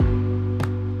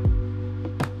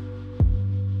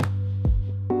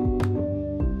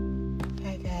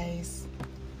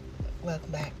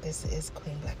This is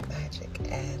Queen Black Magic,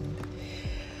 and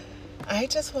I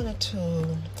just wanted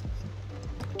to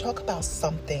talk about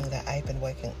something that I've been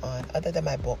working on other than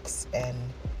my books and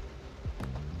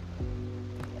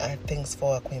things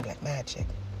for Queen Black Magic.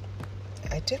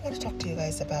 I did want to talk to you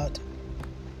guys about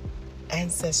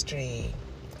Ancestry.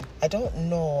 I don't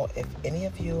know if any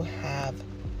of you have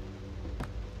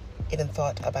even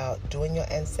thought about doing your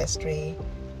Ancestry,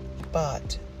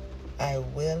 but I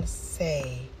will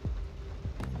say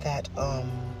that I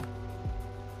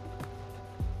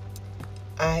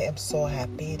am so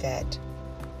happy that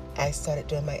I started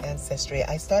doing my Ancestry.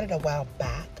 I started a while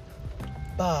back,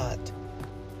 but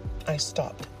I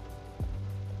stopped.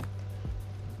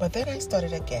 But then I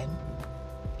started again,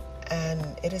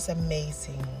 and it is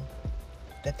amazing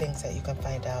the things that you can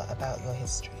find out about your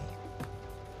history.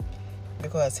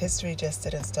 Because history just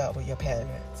didn't start with your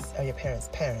parents or your parents'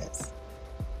 parents.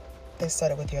 They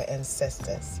started with your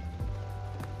ancestors.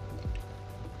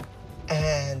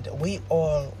 And we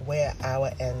all wear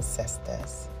our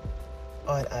ancestors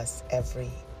on us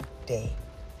every day.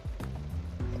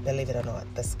 Believe it or not,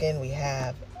 the skin we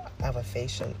have, our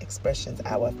facial expressions,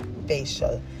 our face,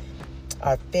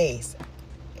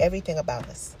 everything about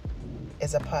us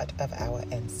is a part of our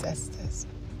ancestors.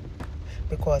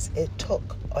 Because it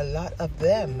took a lot of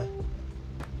them.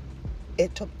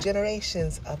 It took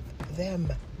generations of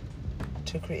them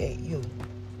to create you.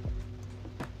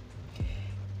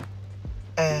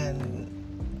 And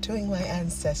doing my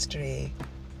Ancestry,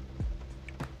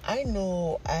 I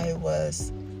knew I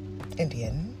was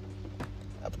Indian,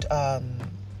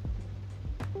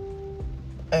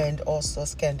 and also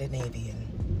Scandinavian,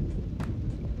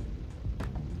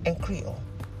 and Creole,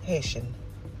 Haitian.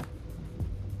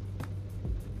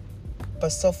 But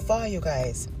so far, you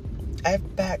guys,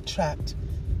 I've backtracked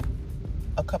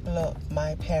a couple of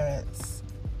my parents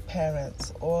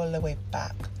all the way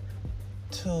back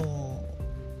to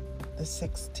the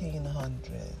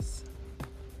 1600s.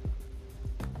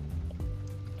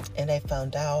 And I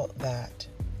found out that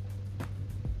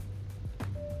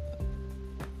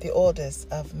the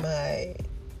oldest of my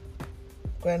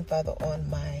grandfather on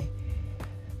my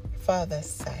father's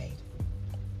side,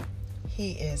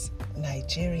 he is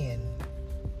Nigerian.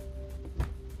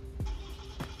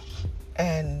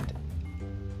 And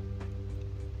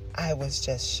I was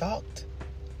just shocked.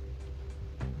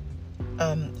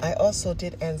 I also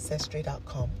did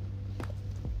Ancestry.com.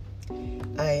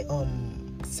 I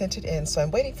sent it in, so I'm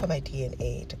waiting for my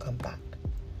DNA to come back.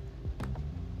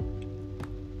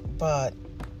 But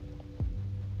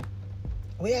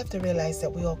we have to realize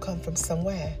that we all come from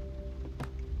somewhere.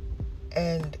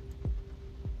 And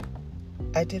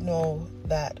I did know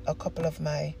that a couple of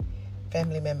my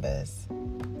family members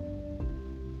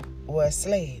were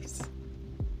slaves.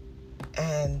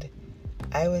 And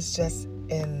I was just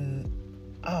in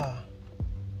awe.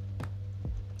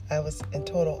 I was in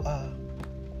total awe.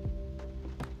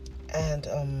 And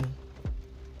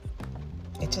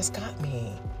it just got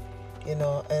me,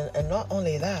 and not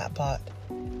only that, but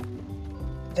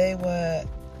they were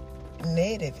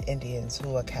native Indians who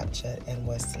were captured and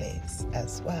were slaves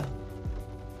as well.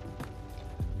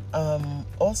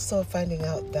 Also finding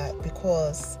out that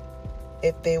because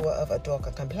if they were of a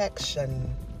darker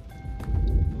complexion,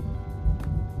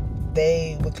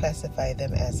 they would classify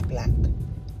them as black,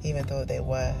 even though they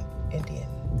were Indian.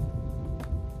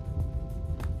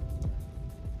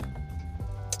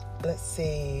 Let's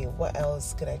see, what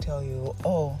else could I tell you?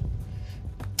 Oh,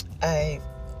 I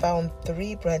found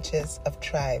 3 branches of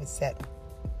tribes that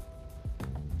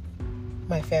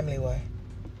my family were.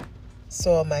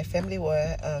 So my family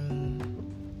were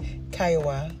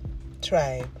Kiowa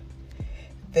tribe.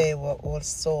 They were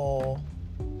also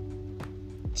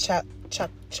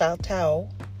Choctaw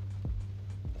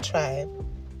tribe,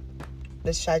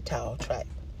 the Choctaw tribe.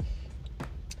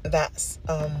 That's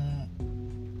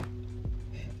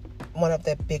one of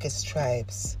the biggest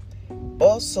tribes.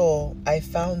 Also, I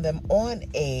found them on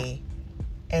a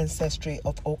ancestry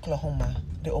of Oklahoma,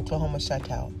 the Oklahoma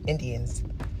Choctaw Indians.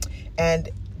 And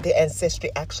the ancestry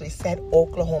actually said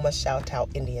Oklahoma Choctaw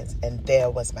Indians, and there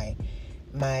was my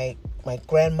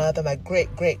grandmother, my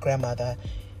great-great-grandmother,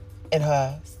 and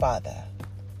her father.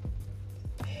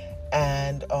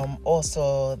 And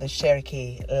also the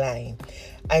Cherokee line.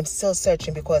 I'm still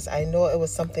searching because I know it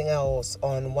was something else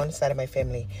on one side of my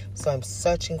family. So I'm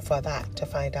searching for that to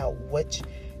find out which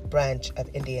branch of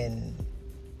Indian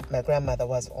my grandmother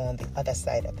was on the other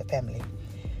side of the family.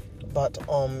 But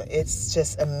it's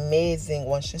just amazing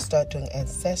once you start doing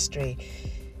Ancestry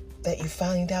that you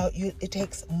find out it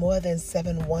takes more than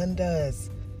 7 wonders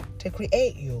to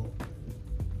create you.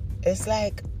 It's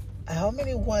like how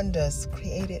many wonders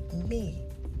created me?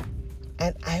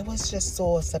 And I was just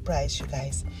so surprised, you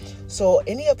guys. So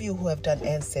any of you who have done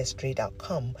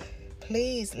Ancestry.com,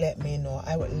 please let me know.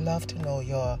 I would love to know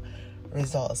your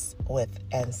results with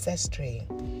Ancestry.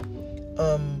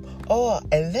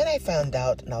 And then I found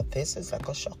out, now this is like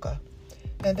a shocker.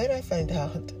 And then I found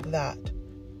out that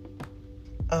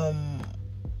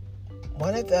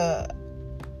one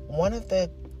of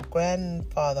the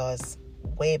grandfathers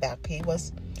way back, he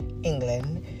was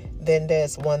England. Then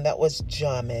there's one that was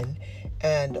German,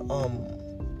 and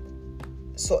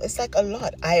so it's like a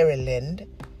lot. Ireland,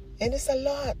 and it's a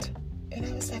lot. And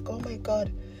I was like, oh my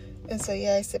God. And so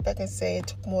yeah, I sit back and say it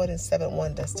took more than 7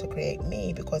 wonders to create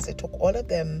me, because it took all of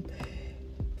them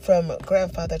from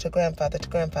grandfather to grandfather to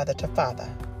grandfather to father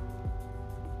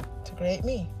to create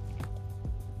me.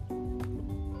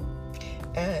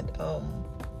 And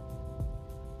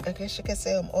I guess you can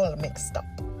say I'm all mixed up,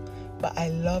 but I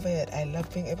love it. I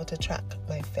love being able to track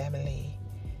my family,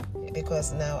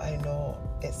 because now I know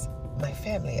it's my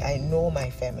family. I know my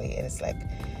family, and it's like,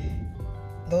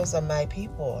 those are my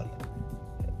people.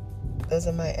 Those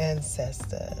are my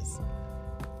ancestors.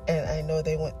 And I know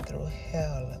they went through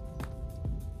hell,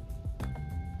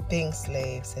 being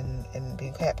slaves and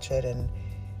being captured, and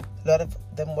a lot of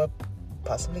them were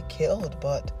possibly killed,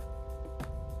 but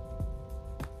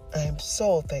I'm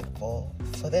so thankful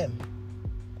for them,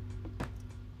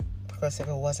 because if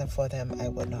it wasn't for them, I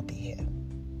would not be here.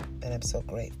 And I'm so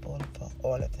grateful for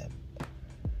all of them.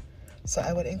 So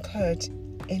I would encourage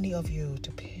any of you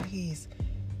to please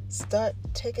start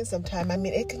taking some time. I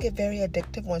mean, it can get very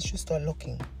addictive once you start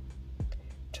looking.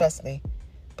 Trust me.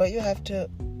 But you have to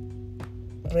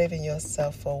brave in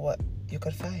yourself for what you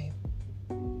could find.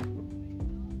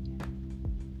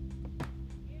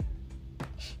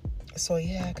 So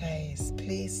yeah, guys,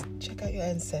 please check out your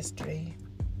Ancestry.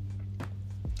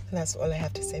 And that's all I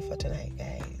have to say for tonight,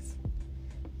 guys.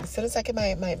 As soon as I get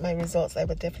my results, I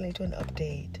will definitely do an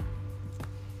update.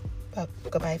 But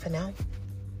goodbye for now.